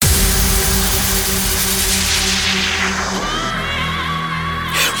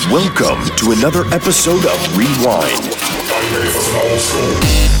Welcome to another episode of Rewind.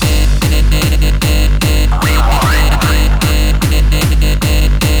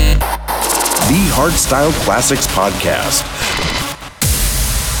 The Hardstyle Classics Podcast.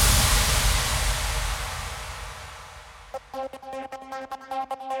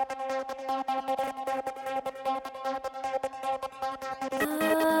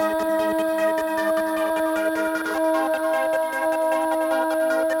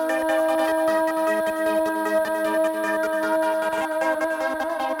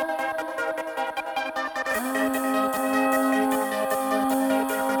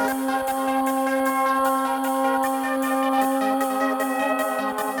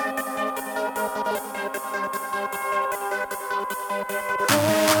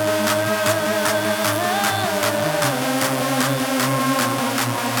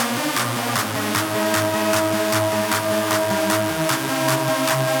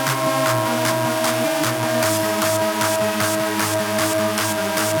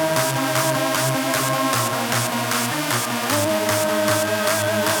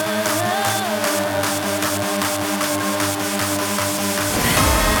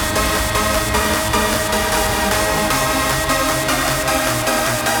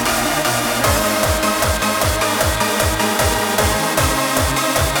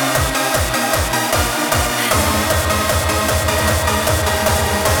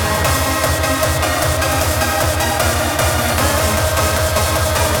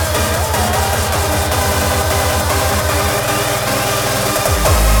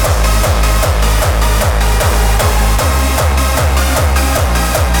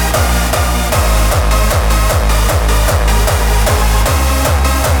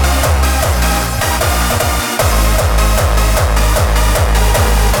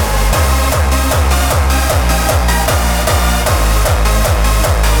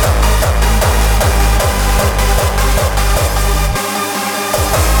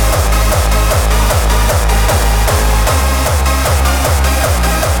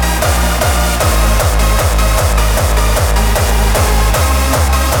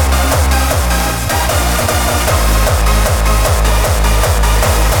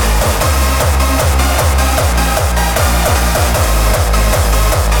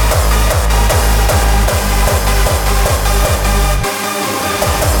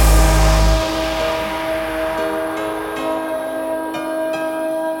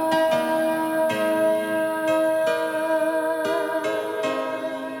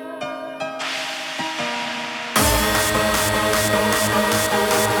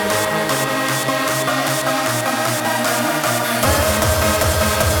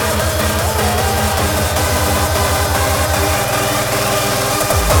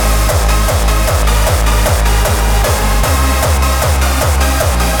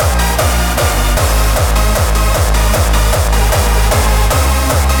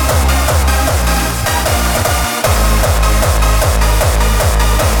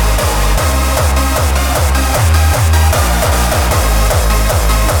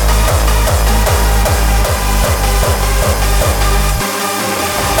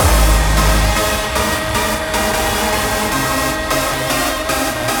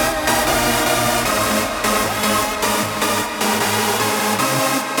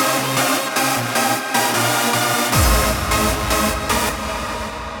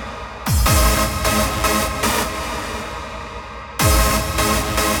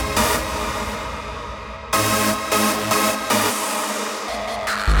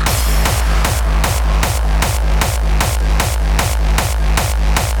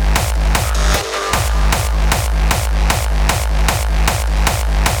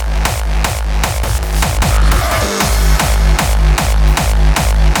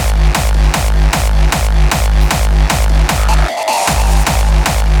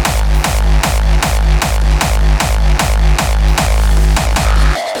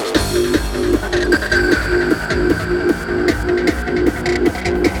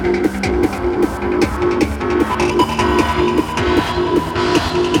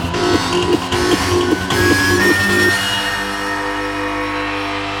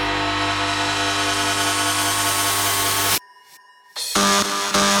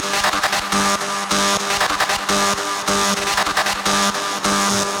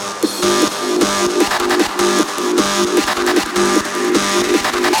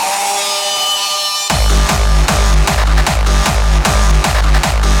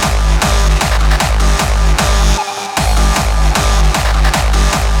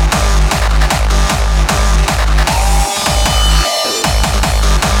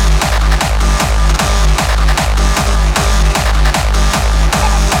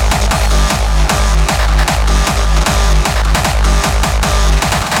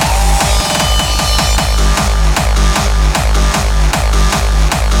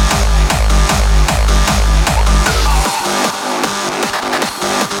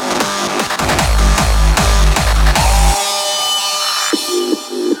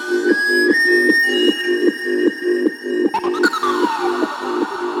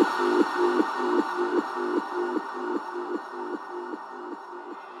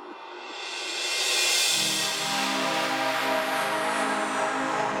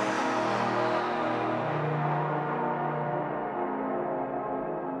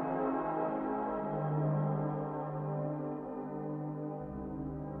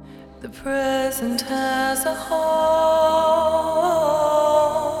 The present as a whole.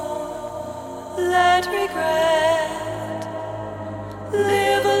 Let regret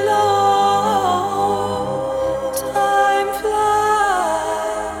live alone. Time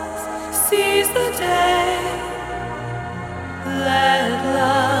flies, seize the day. Let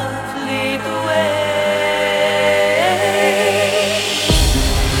love lead the way.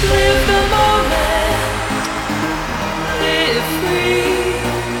 Live the moment, live free.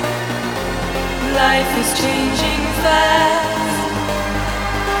 Life is changing fast.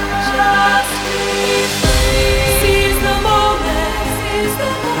 Just be free. Seize the moment, seize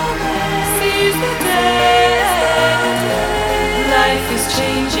the moment, seize the day. Life is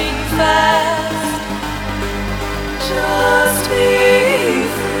changing fast. Just be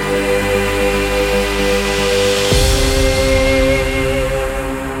free.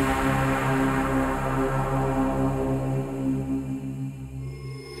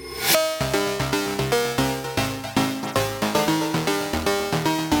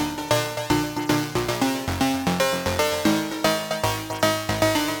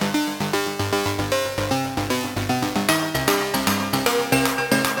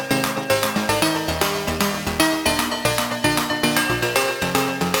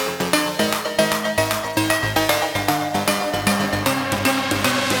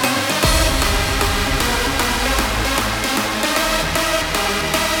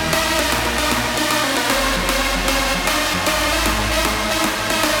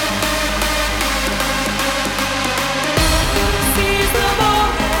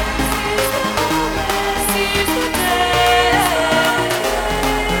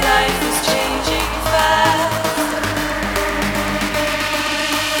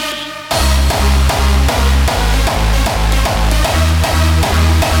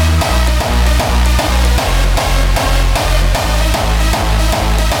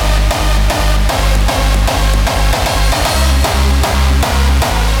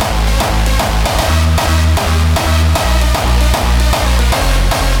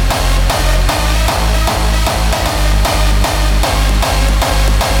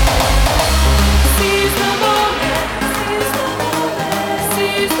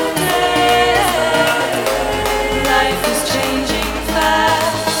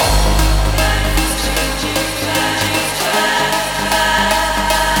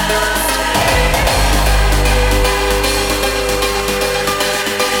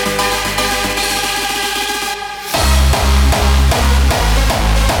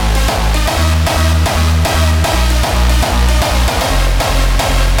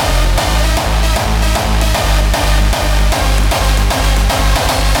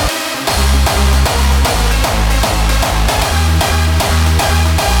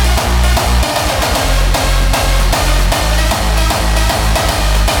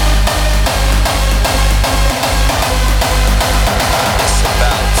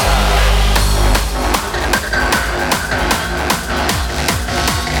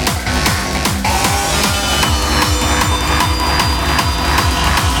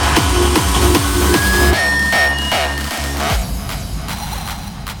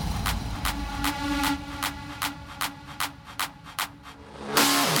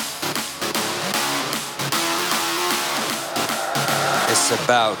 It's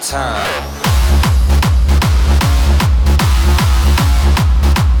about time.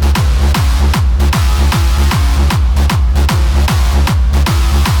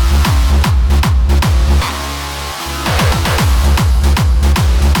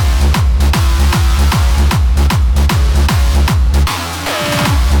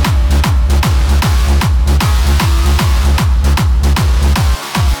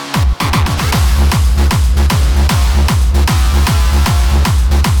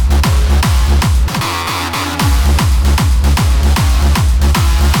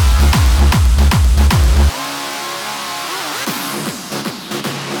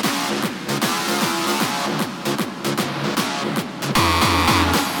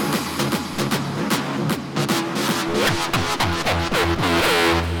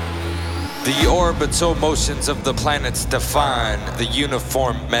 The orbital motions of the planets define the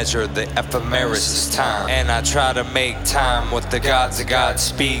uniform measure, the ephemeris time. And I try to make time with the gods of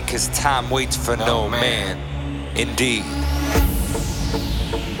Godspeed, 'cause time waits for no man. Indeed.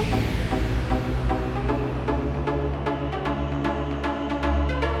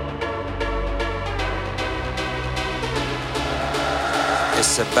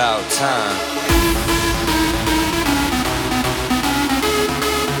 It's about time.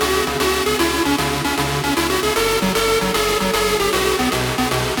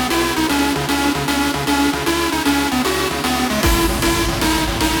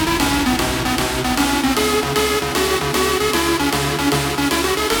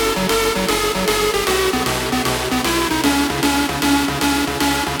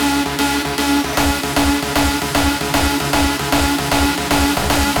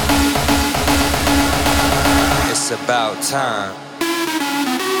 about time.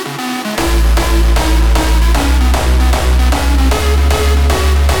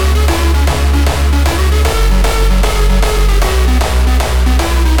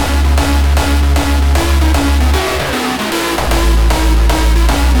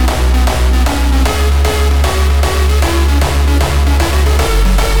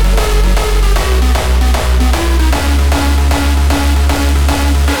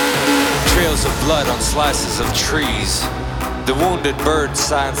 Blood on slices of trees. The wounded bird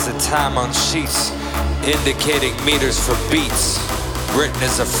signs the time on sheets, indicating meters for beats. Written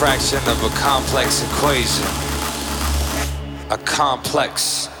as a fraction of a complex equation, a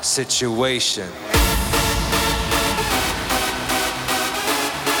complex situation.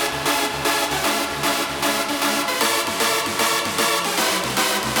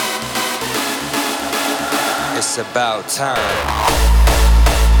 It's about time.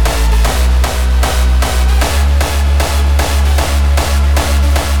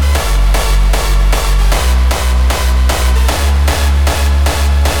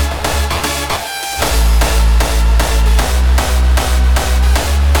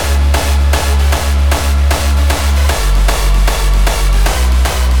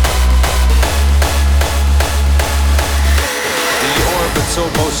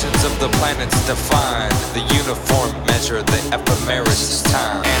 Motions of the planets define the uniform measure, the ephemeris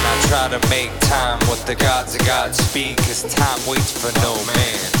time. And I try to make time what the gods of God speak, cause time waits for no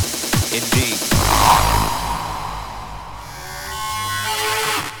man. Indeed.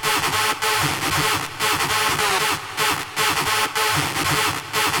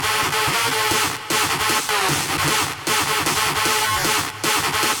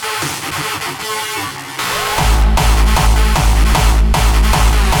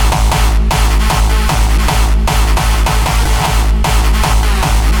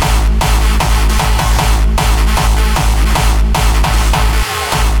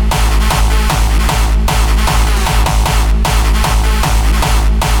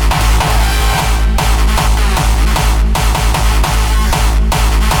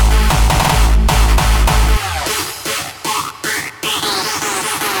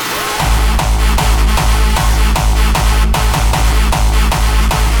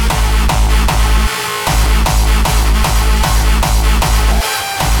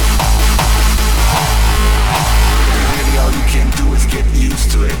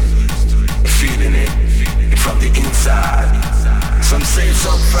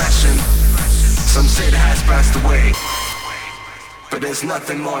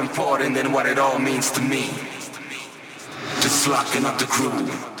 Nothing more important than what it all means to me. Just locking up the crew.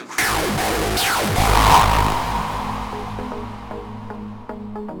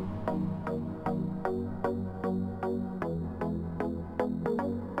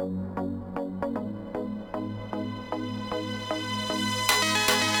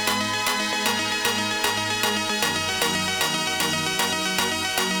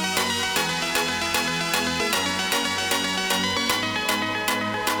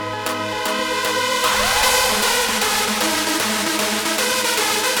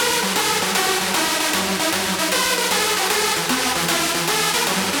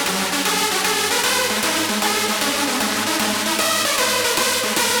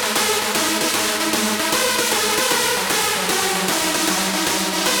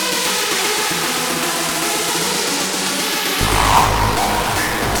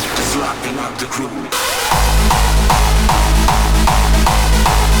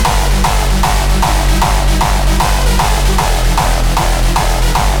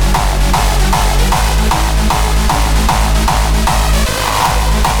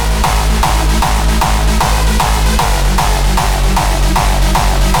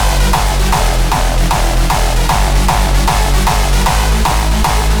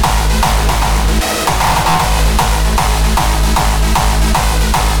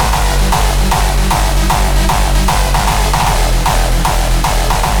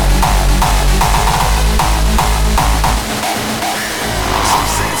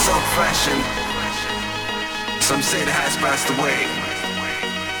 Some say it has passed away,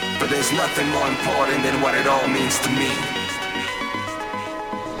 but there's nothing more important than what it all means to me.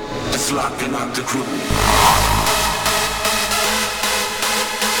 Just locking up the crew.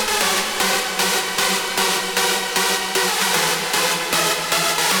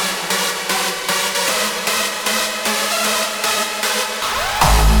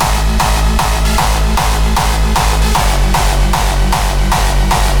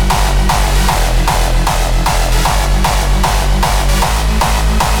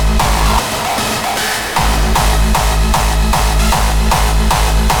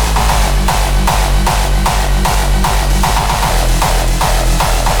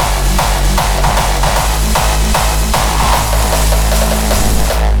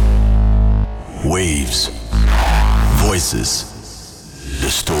 Waves, voices,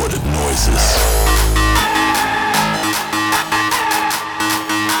 distorted noises.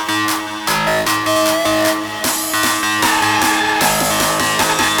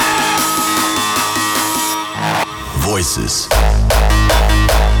 Voices.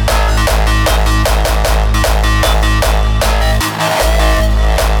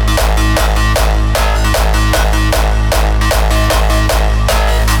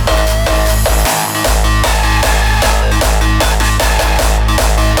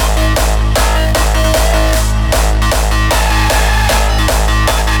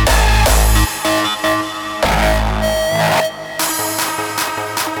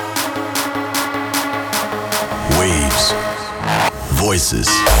 Waves, voices.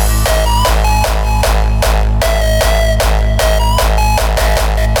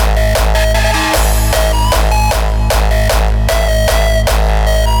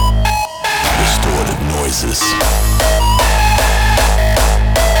 Distorted noises.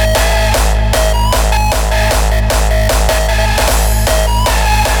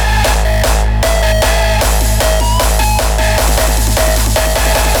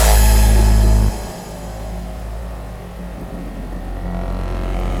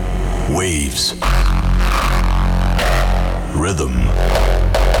 Waves, rhythm,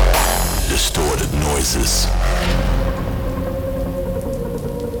 distorted noises.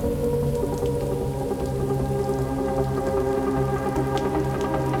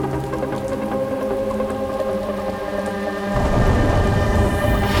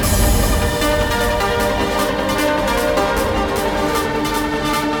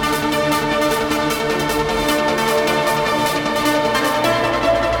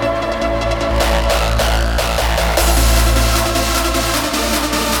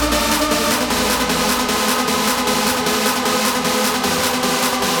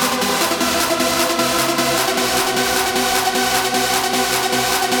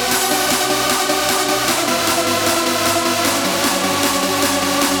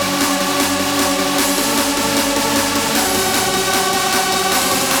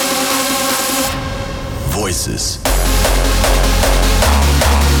 Voices.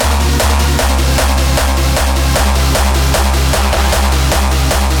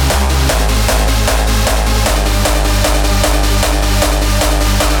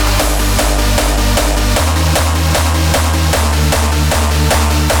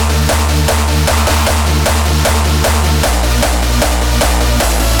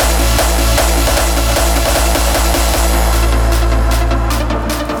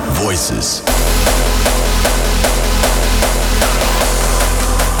 Voices.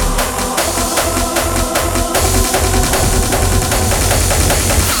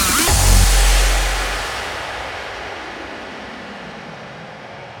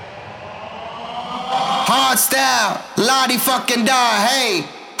 Hard style, la-di fucking da, hey.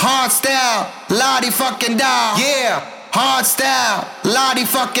 Hard style, la-di fucking da, yeah. Hard style, la-di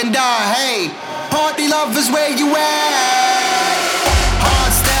fucking da, hey. Party lovers, where you at?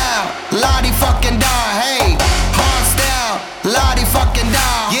 Hard style, la-di fucking da, hey. Hard style, la-di fucking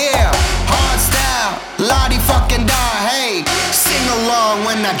da, yeah. Hard style, la-di fucking da, hey. Sing along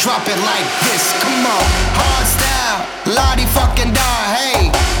when I drop it like this, come on. Hard style, la-di fucking da,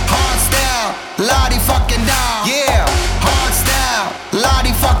 hey. Hard style, la-di fucking da, yeah. Hard style,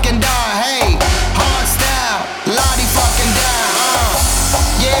 la-di fucking da, hey. Hard style, la-di fucking da,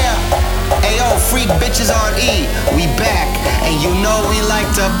 yeah. Ayo, freak bitches on E, we back, and you know we like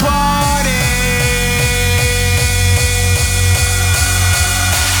to party.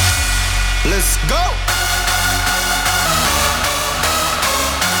 Let's go.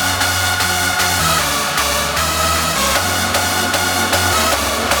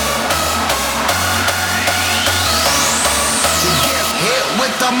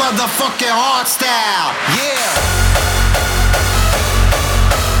 With the motherfucking hard style, yeah.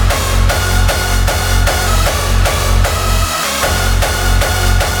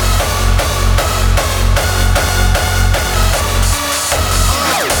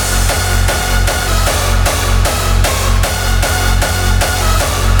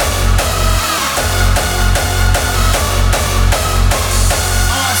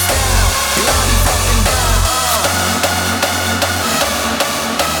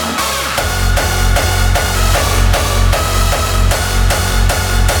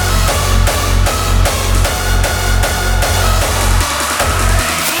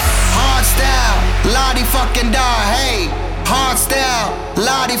 Fucking da, hey. Hard style,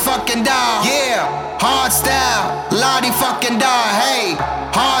 la-di fucking da, yeah. Hard style, la-di fucking da, hey.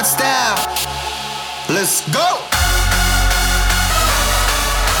 Hard style. Let's go.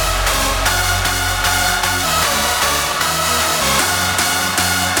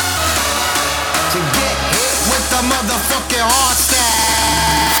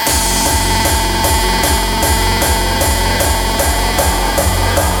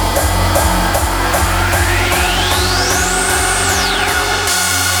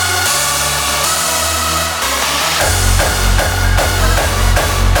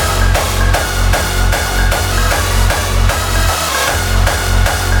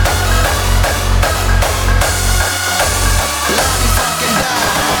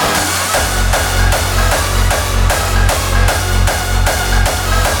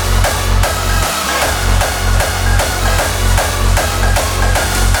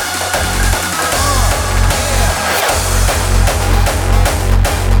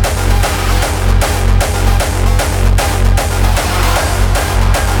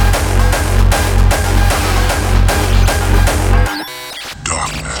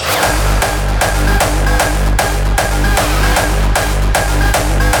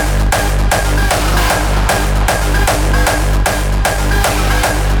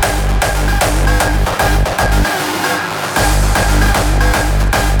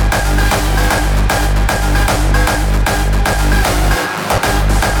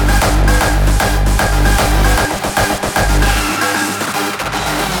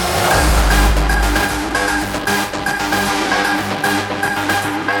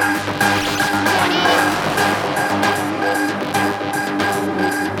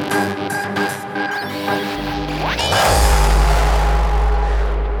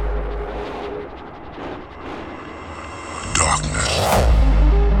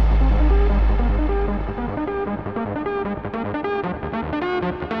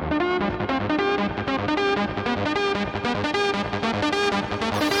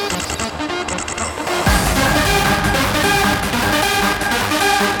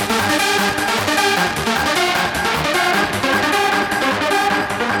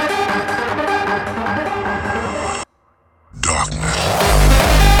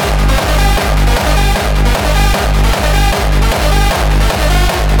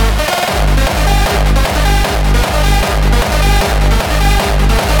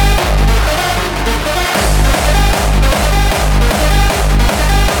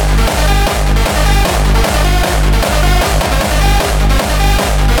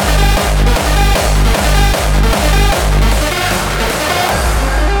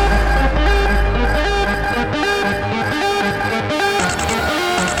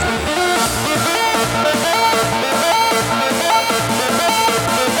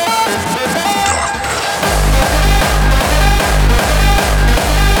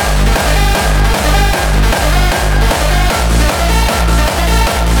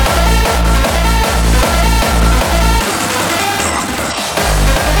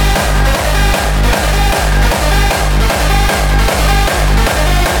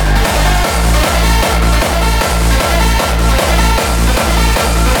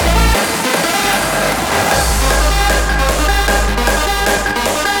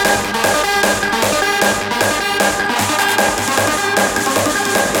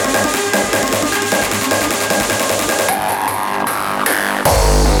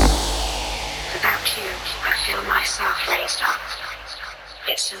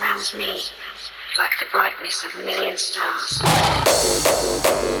 surrounds me like the brightness of a million stars.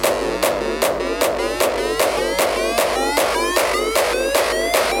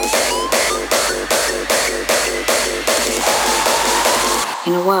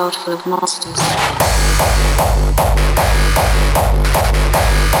 In a world full of monsters.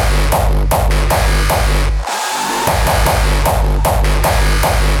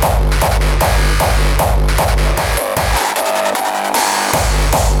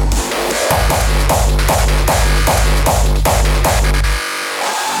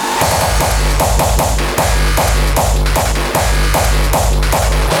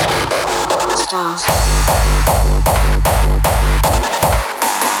 Stars.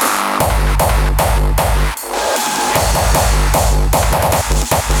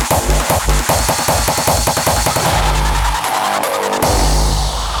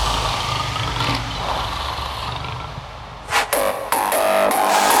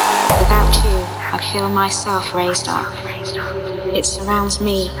 Feel myself raised up. It surrounds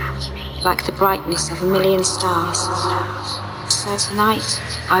me like the brightness of a million stars. So tonight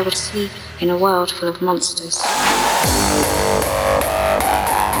I would sleep in a world full of monsters.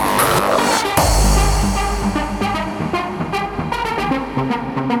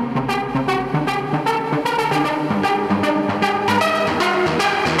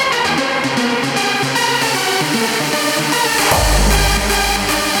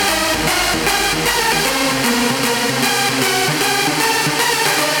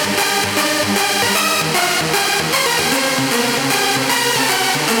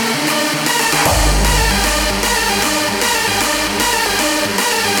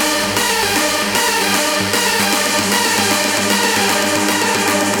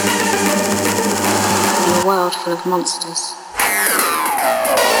 World full of monsters.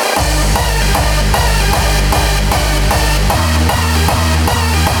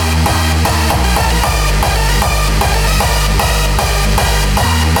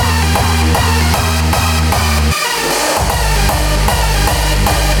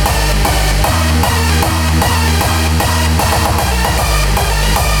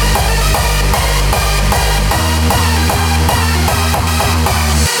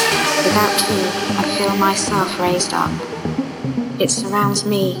 Without you, I feel myself raised up. It surrounds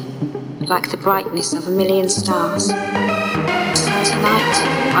me like the brightness of a million stars. So tonight,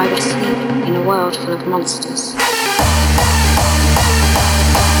 I would sleep in a world full of monsters.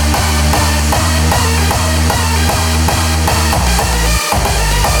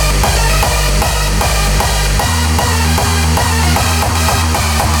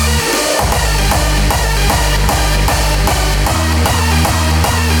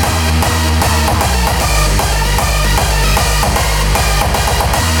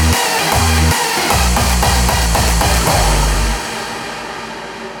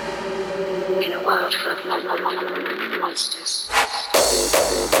 Monsters.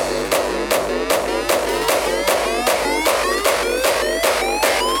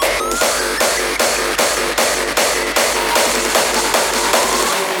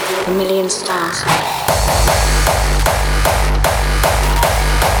 A million stars.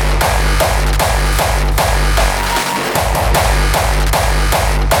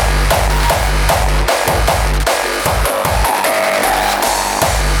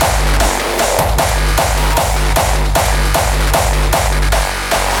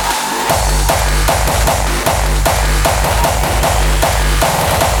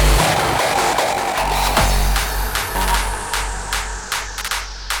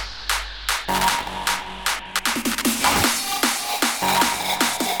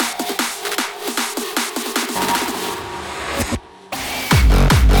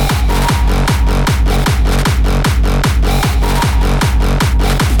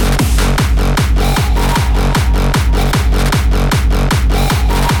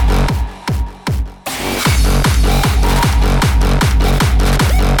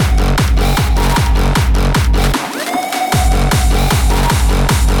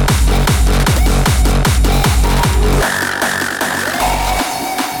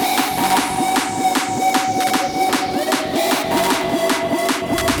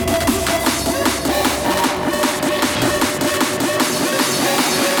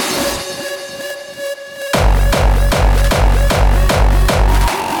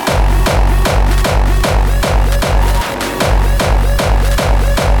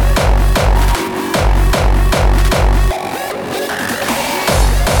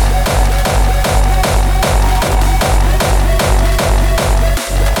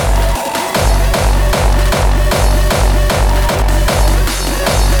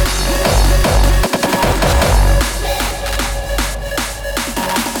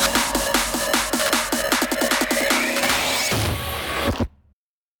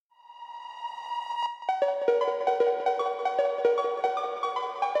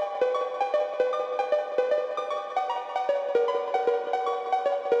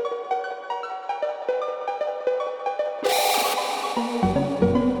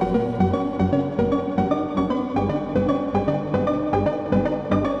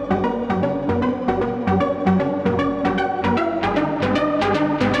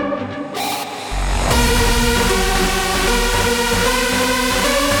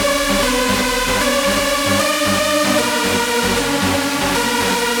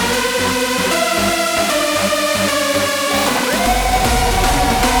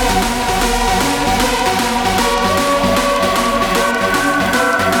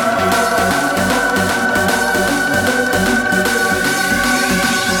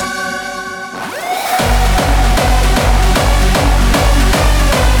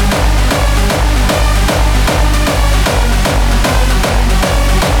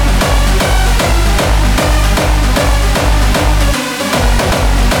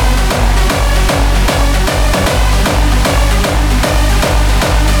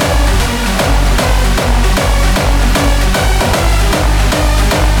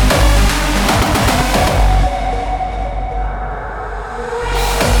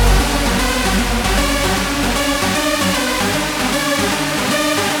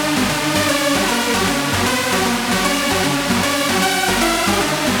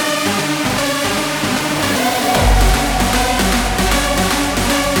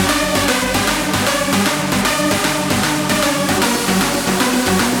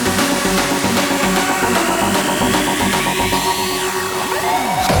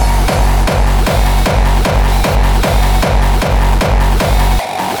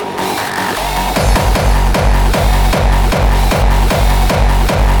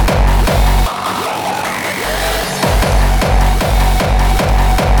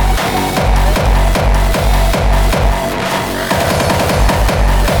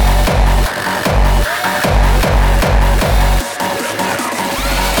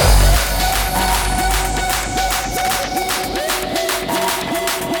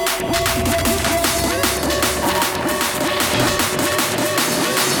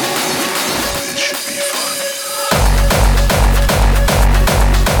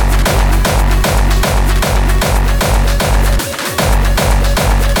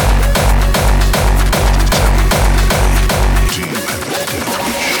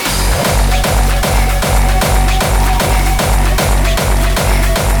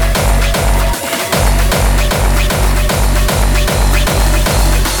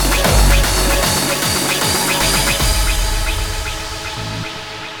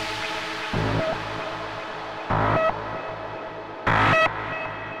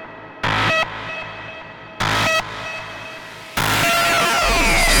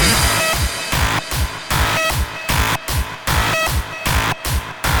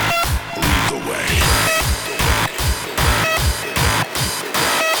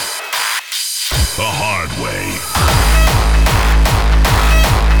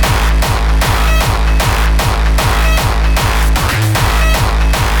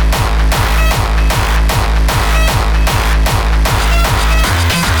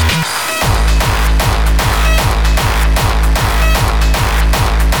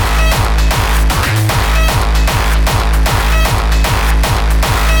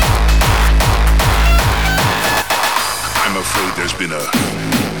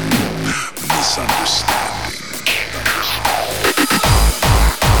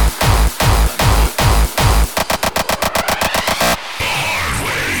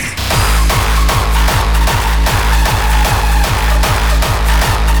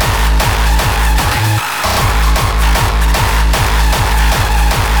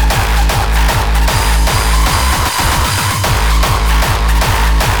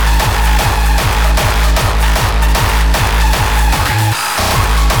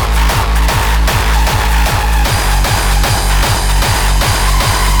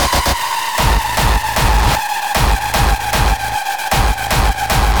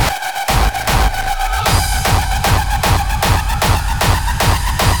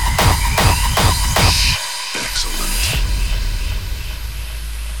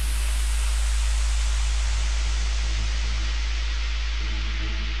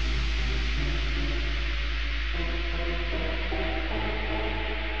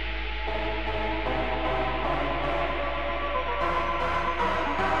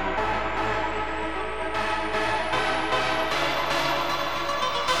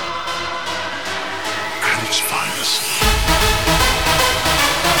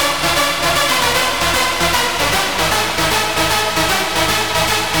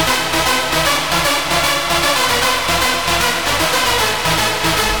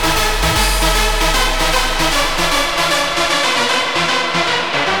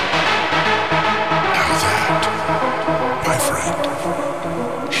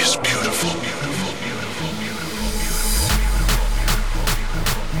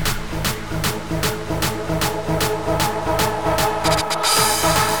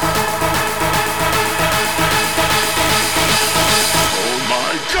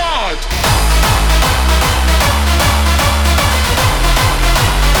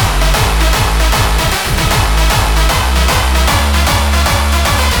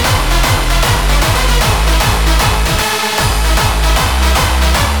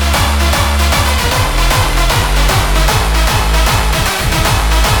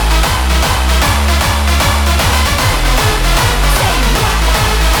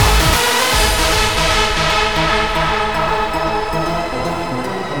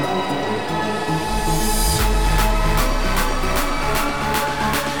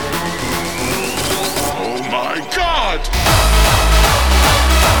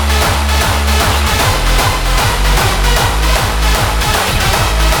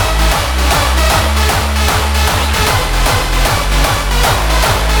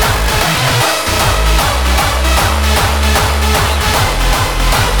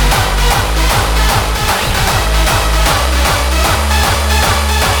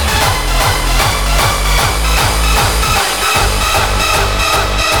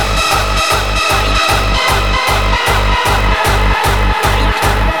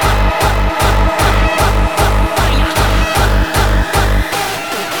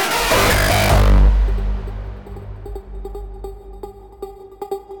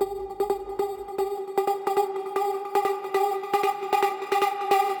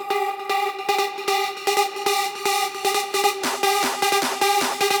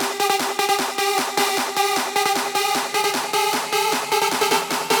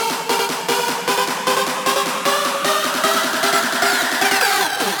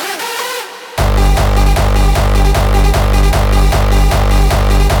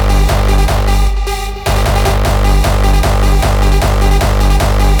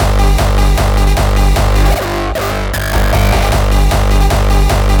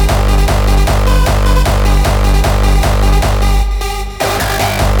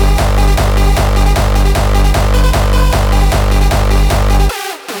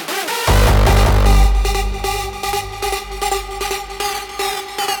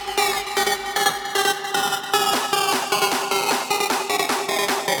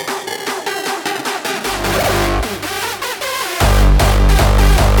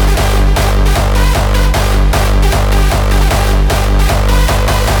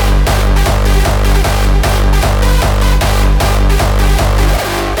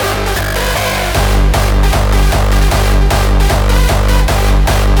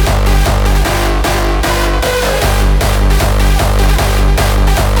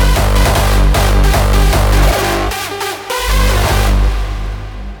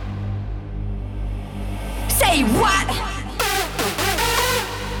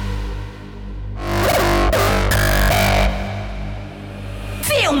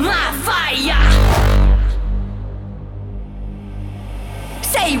 Feel my fire.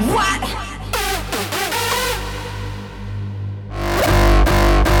 Say what?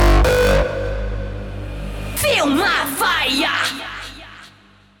 Feel my fire.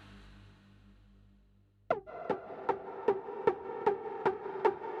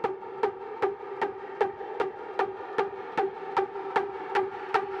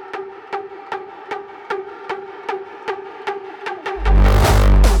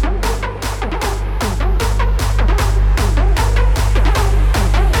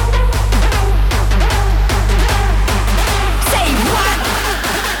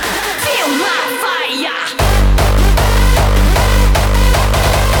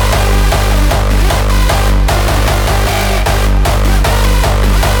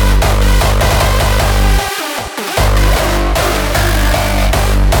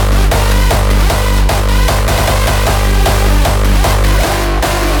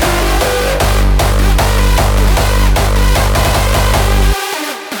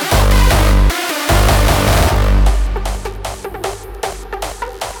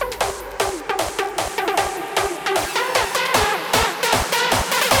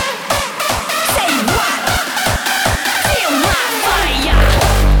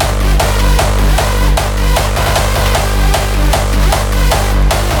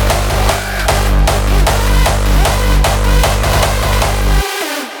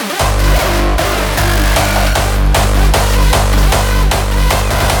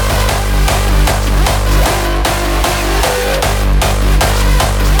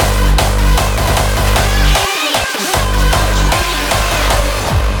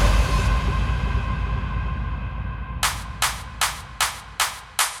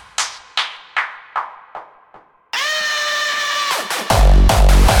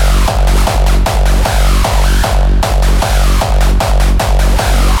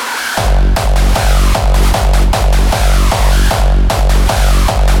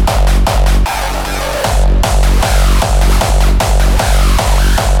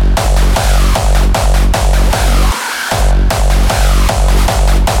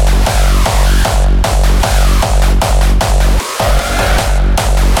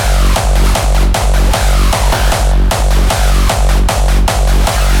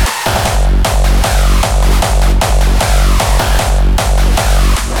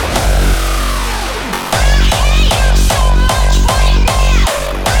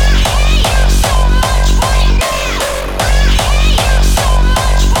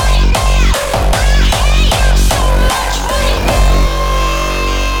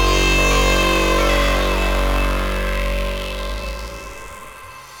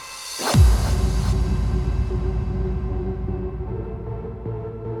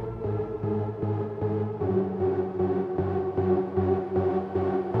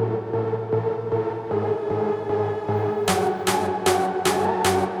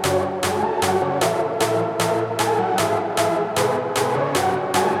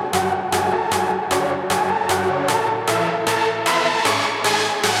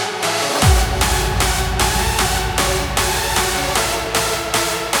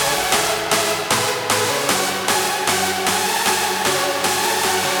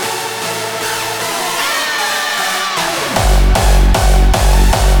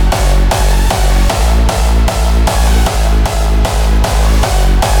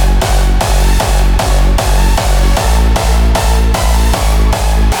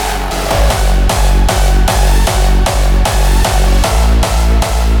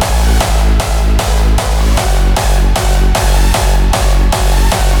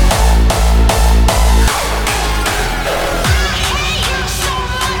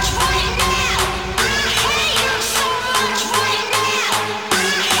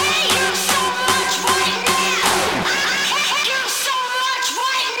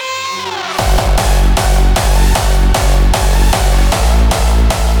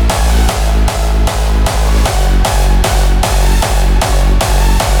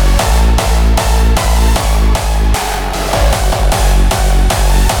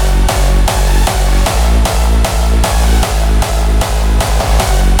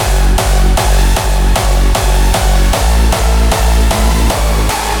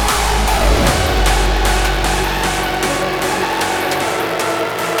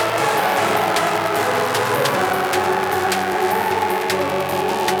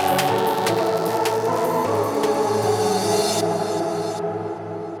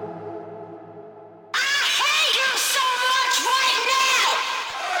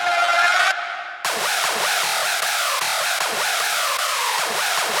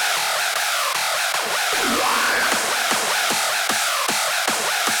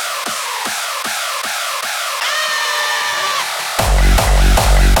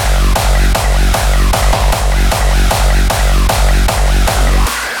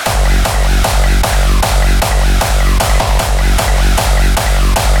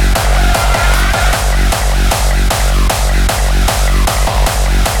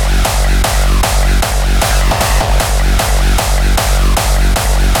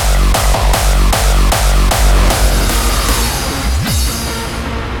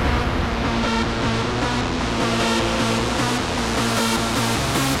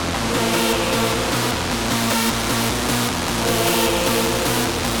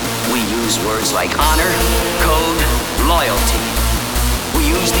 words like honor, code, loyalty. We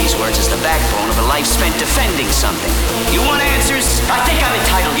use these words as the backbone of a life spent defending something. You want answers? I think I'm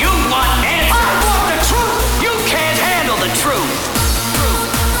entitled. You want answers? I want the truth! You can't handle the truth!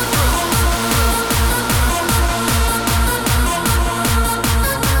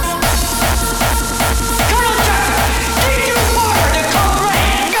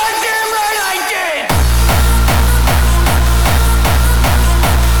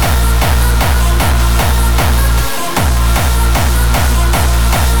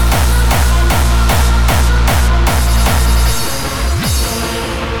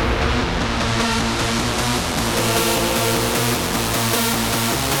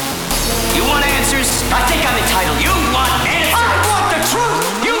 I think I'm entitled. You want answers? I want the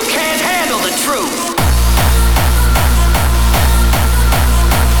truth! You can't handle the truth!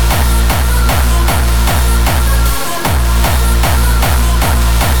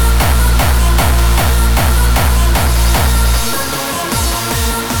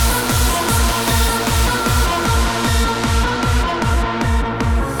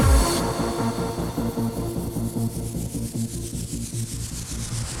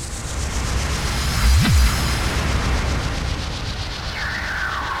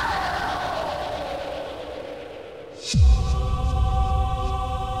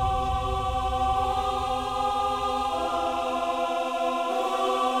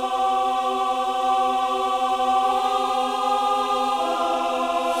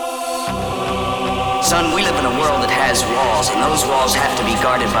 Son, we live in a world that has walls, and those walls have to be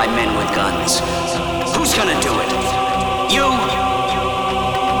guarded by men with guns. Who's gonna do it? You?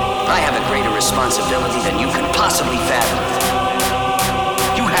 I have a greater responsibility than you can possibly fathom.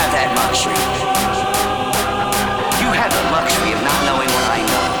 You have that luxury. You have the luxury of not knowing what I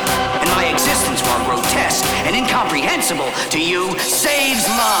know. And my existence, while grotesque and incomprehensible to you, saves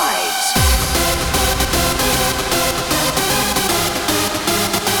lives.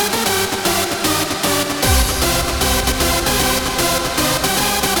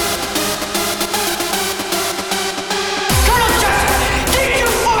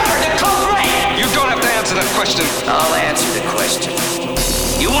 Question. I'll answer the question.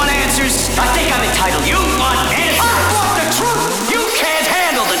 You want answers? I think I'm entitled. You want answers? I want the truth! You can't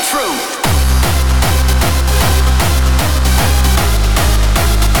handle the truth!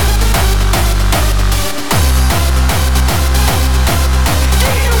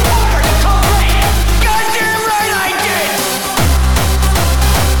 Did you order the complaint? Goddamn right I did!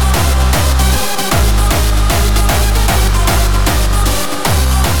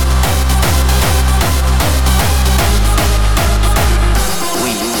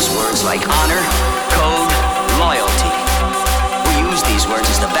 Like honor, code, loyalty. We use these words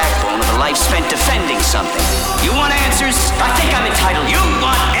as the backbone of a life spent defending something. You want answers? I think I'm entitled. You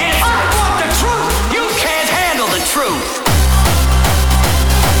want answers? I want the truth! You can't handle the truth!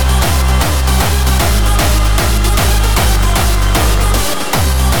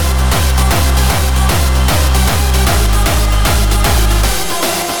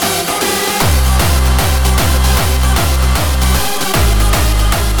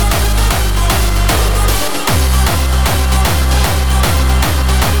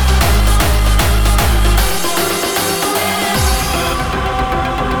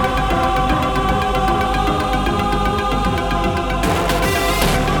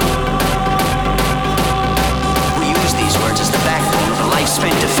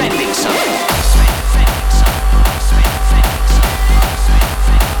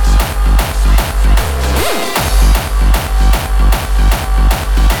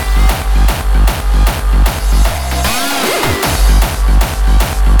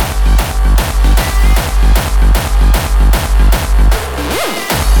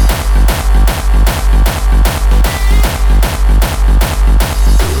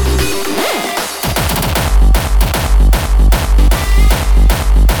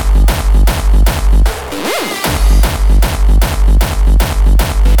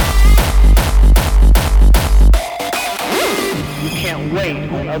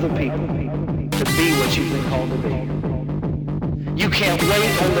 other people to be what you've been called to be. You can't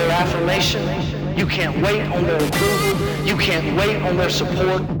wait on their affirmation. You can't wait on their approval. You can't wait on their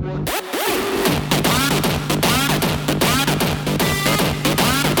support.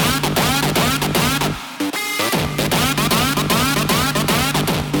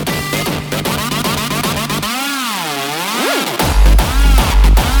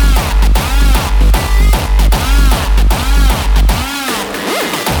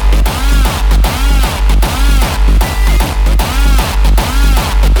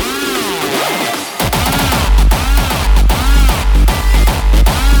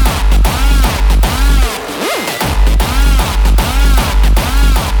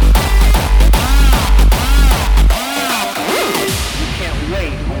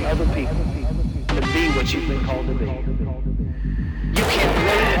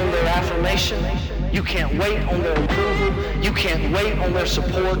 on their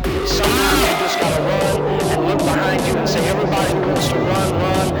support. Sometimes you just gotta run and look behind you and say, everybody who wants to run,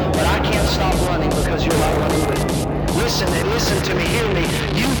 run, but I can't stop running because you're not running with me. Listen and listen to me, hear me.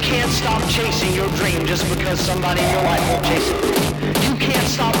 You can't stop chasing your dream just because somebody in your life won't chase it with you. You can't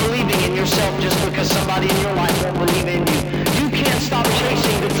stop believing in yourself just because somebody in your life won't believe in you. You can't stop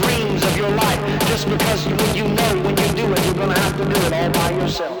chasing the dreams of your life just because when you know when you do it, you're gonna have to do it all by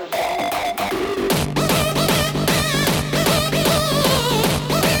yourself.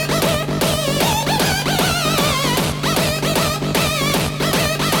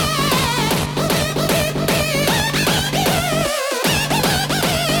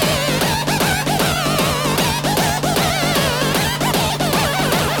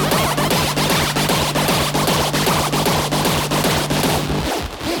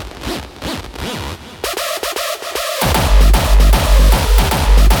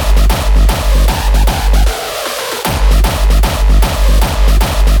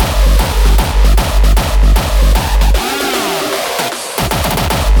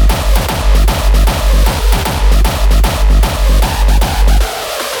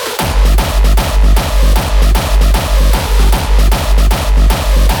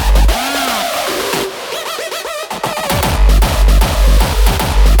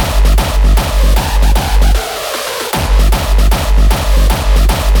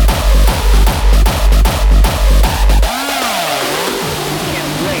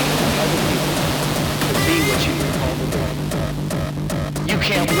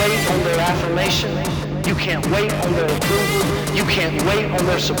 You can't wait on their approval. You can't wait on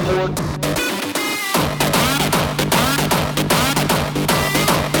their support.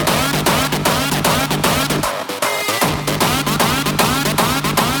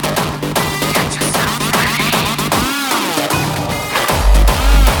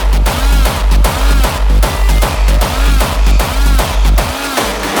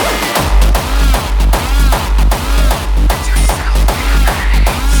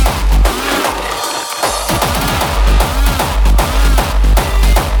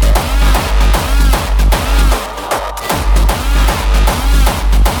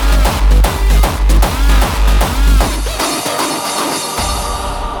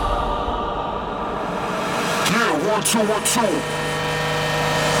 Two,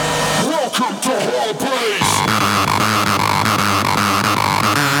 welcome to Hall Blaze.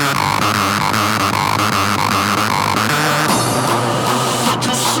 Let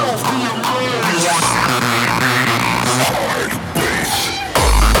yourself be amazed. Hard bass.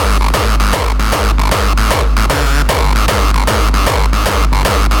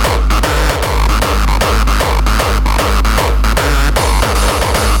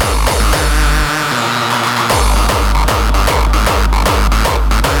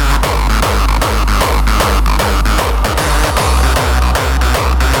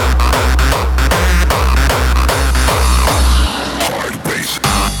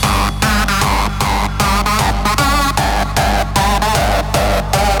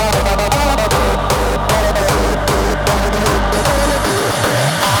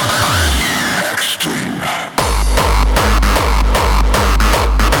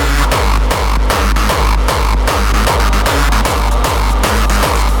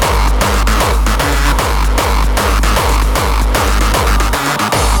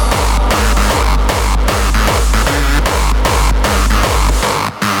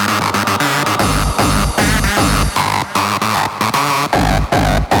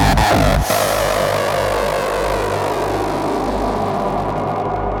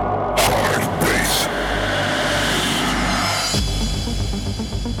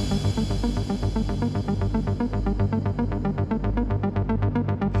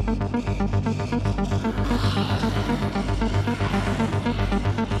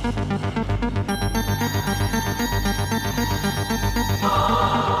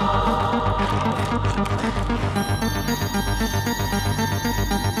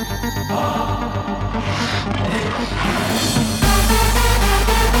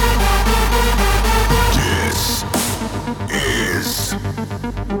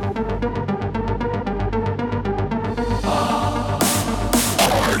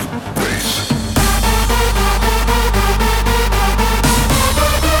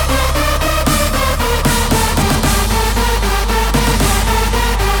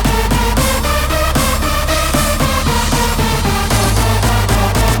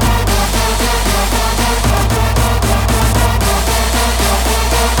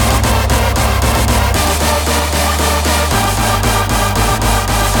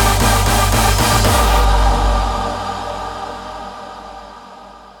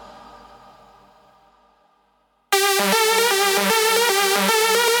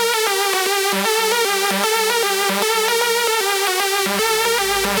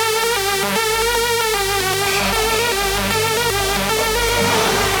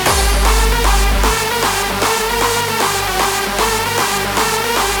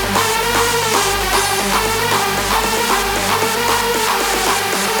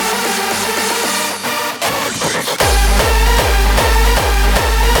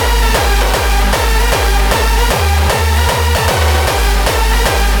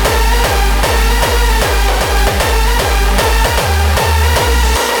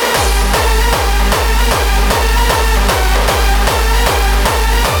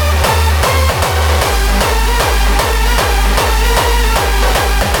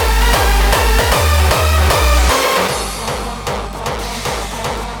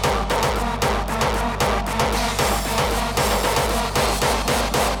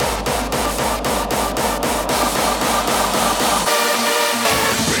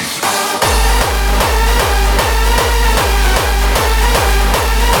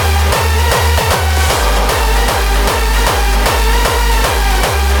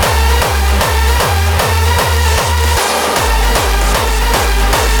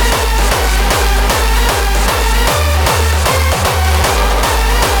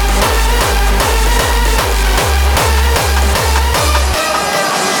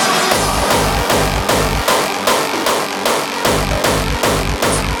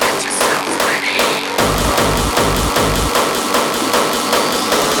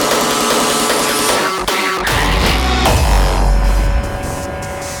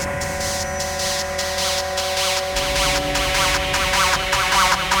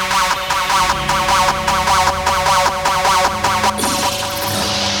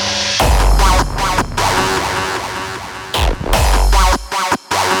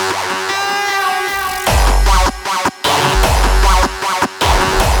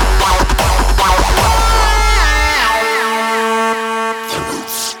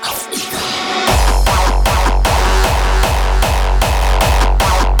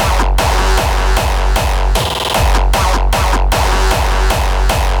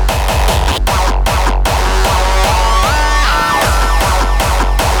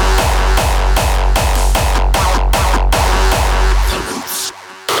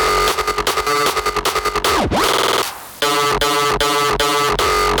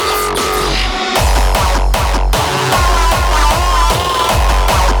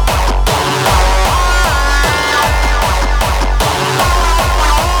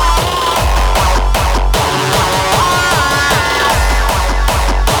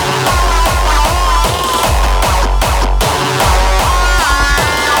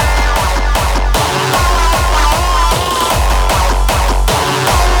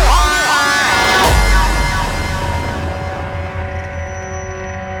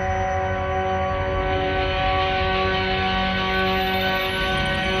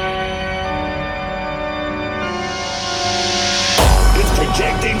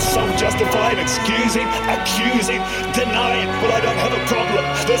 self-justifying, excusing, accusing, denying. Well, I don't have a problem.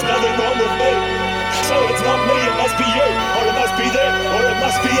 There's nothing wrong with me. So it's not me, it must be you, or it must be them, or it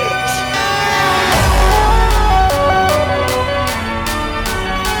must be it.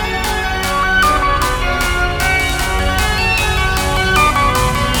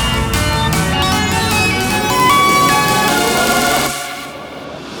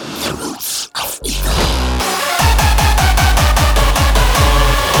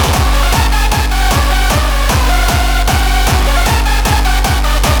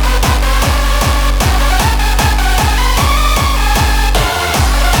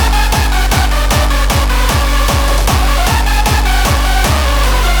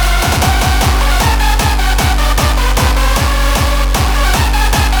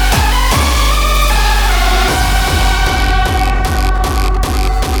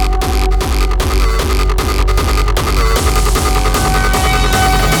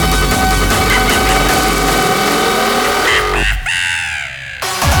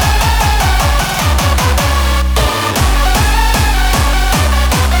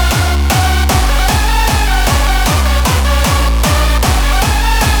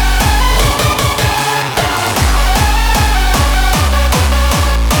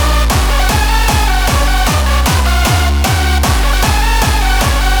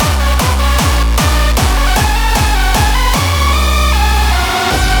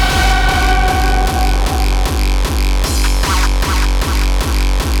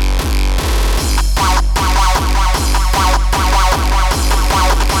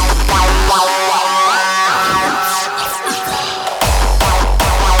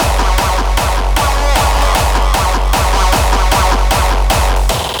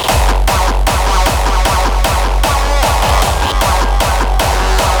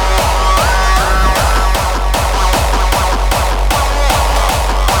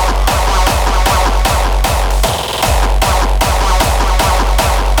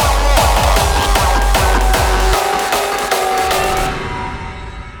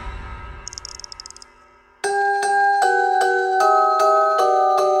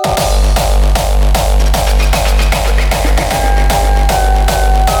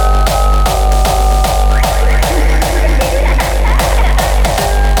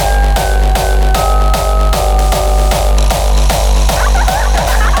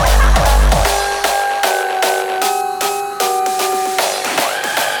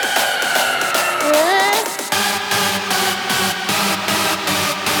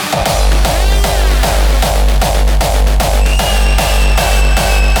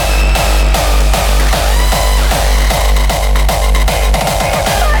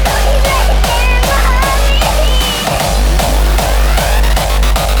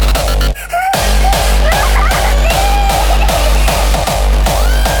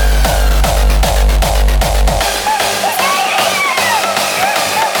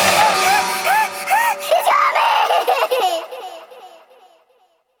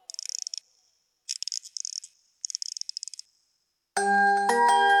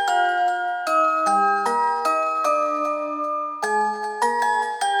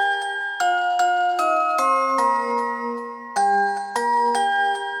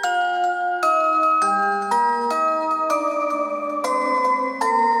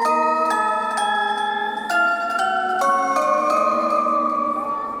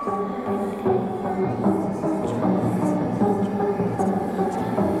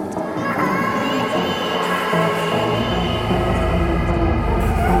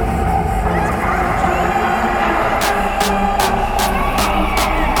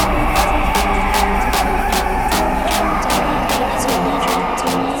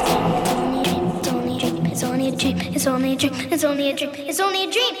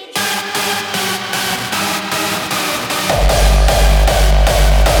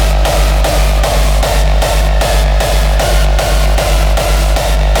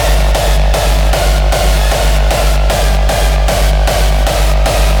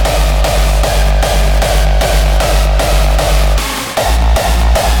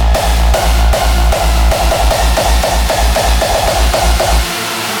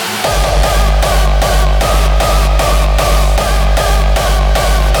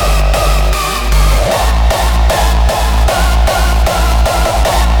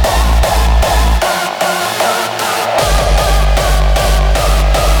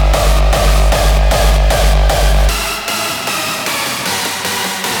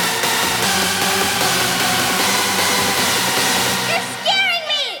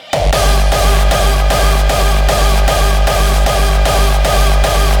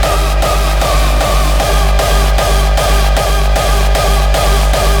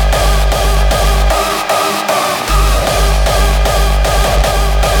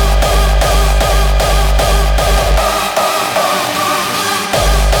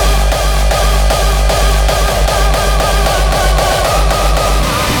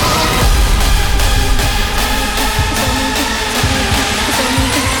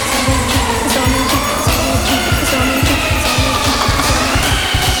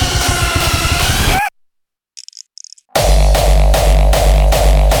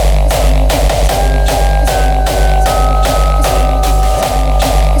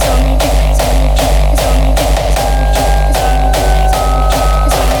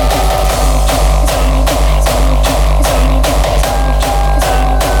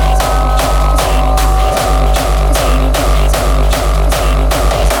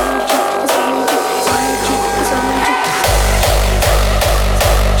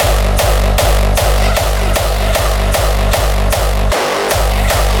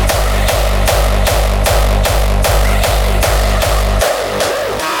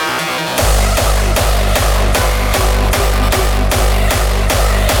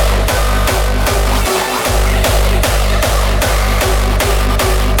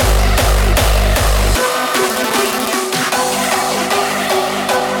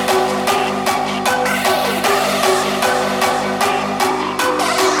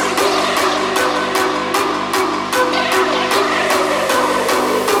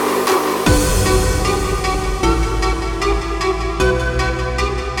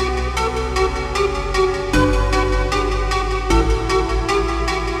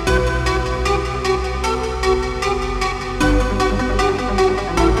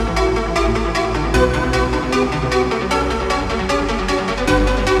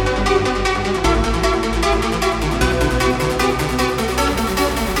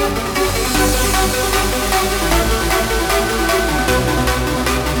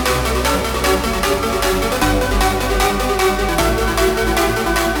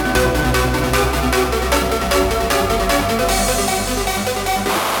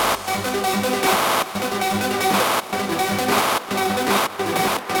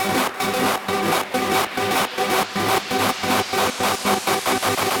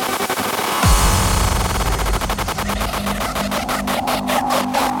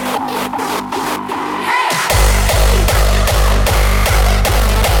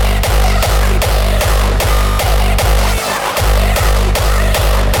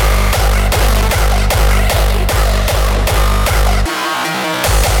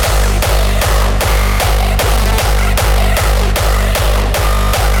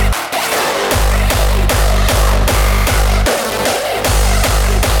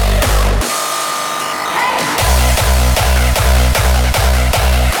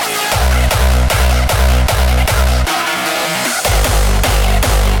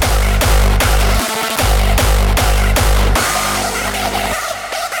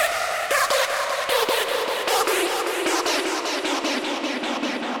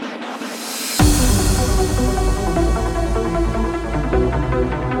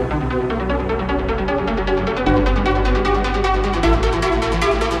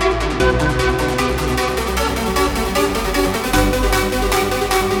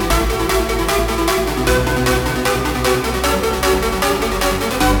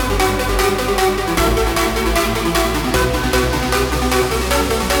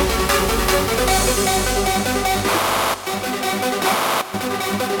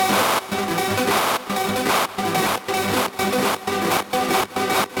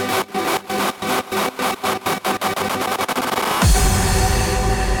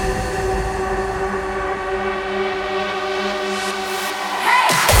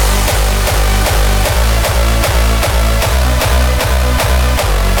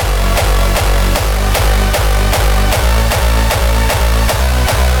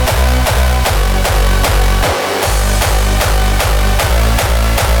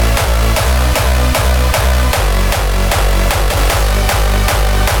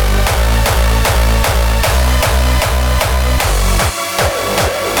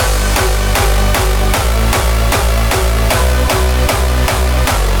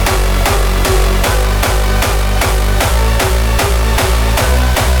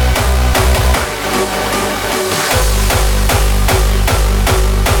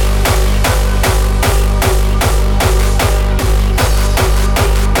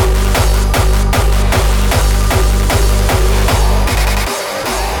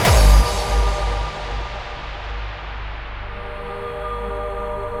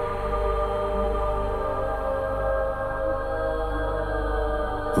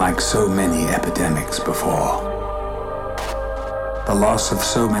 like so many epidemics before. The loss of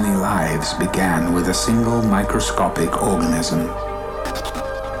so many lives began with a single microscopic organism.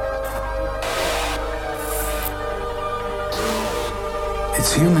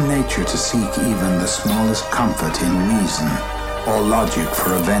 It's human nature to seek even the smallest comfort in reason or logic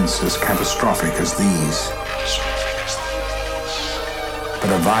for events as catastrophic as these.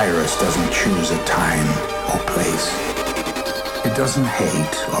 But a virus doesn't choose a time or place. It doesn't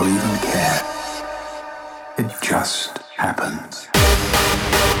hate or even care. It just happens.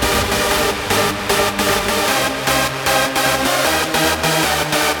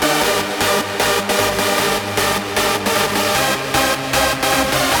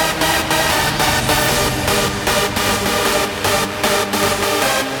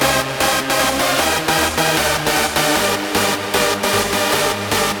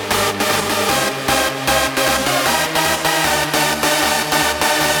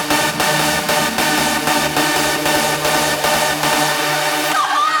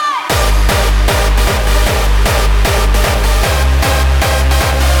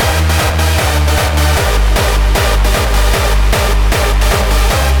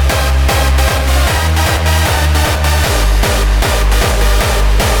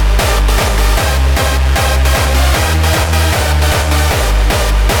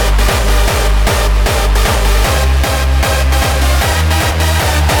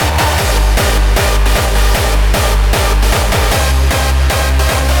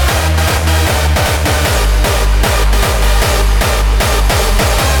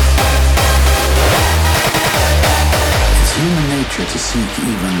 To seek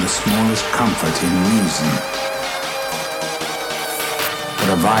even the smallest comfort in reason. But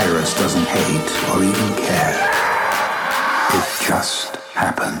a virus doesn't hate or even care. It just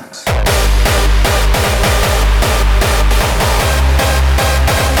happens.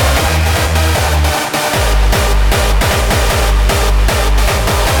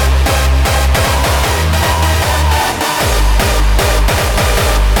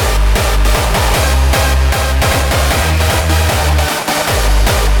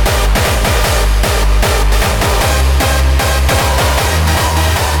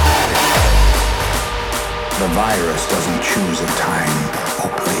 The virus doesn't choose a time or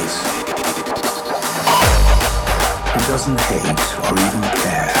place. It doesn't hate or even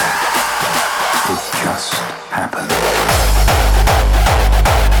care. It just happens.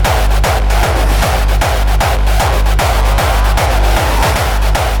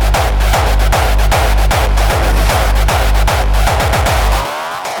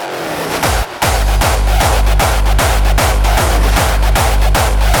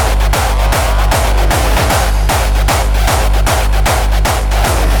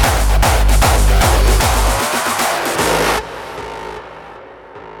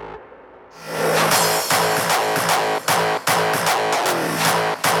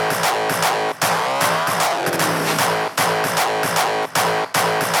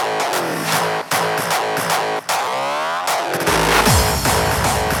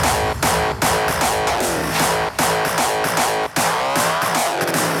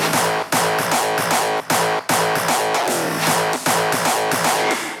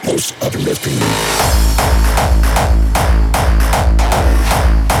 Most uplifting.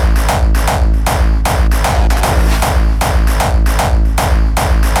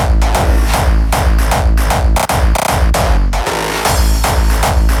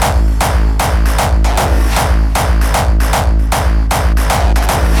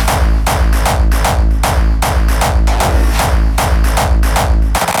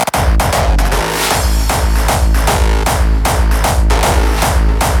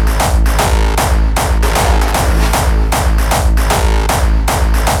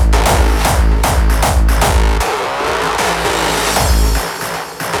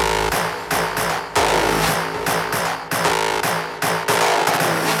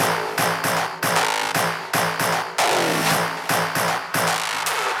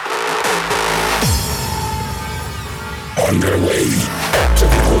 On their way to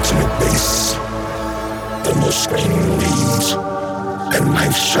the ultimate base, the most screaming leaves and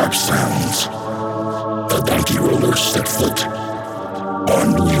knife-sharp sounds, the donkey rollers set foot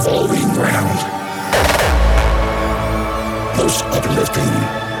on new evolving ground. Most uplifting,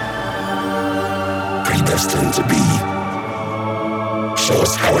 predestined to be. Show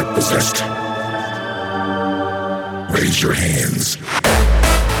us how it possessed. Raise your hands.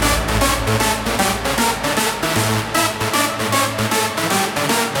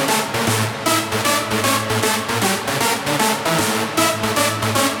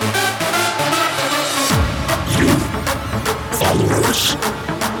 Followers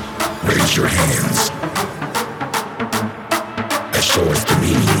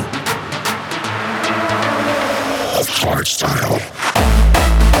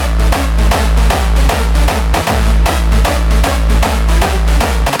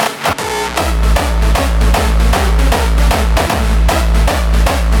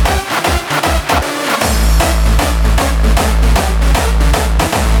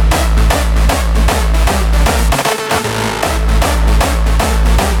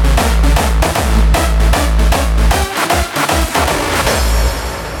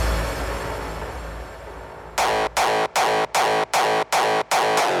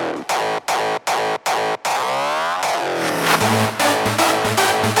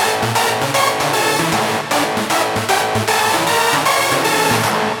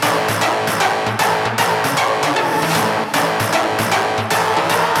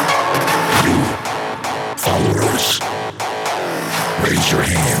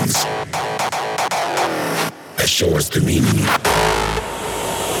destiny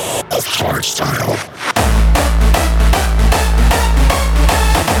of hardstyle.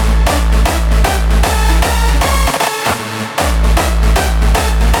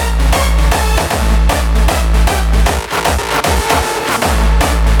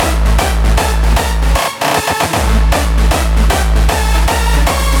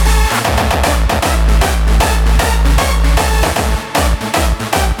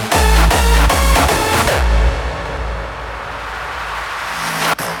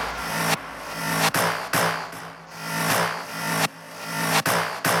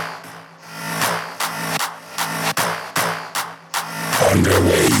 On their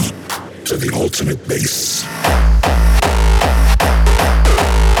way to the ultimate base.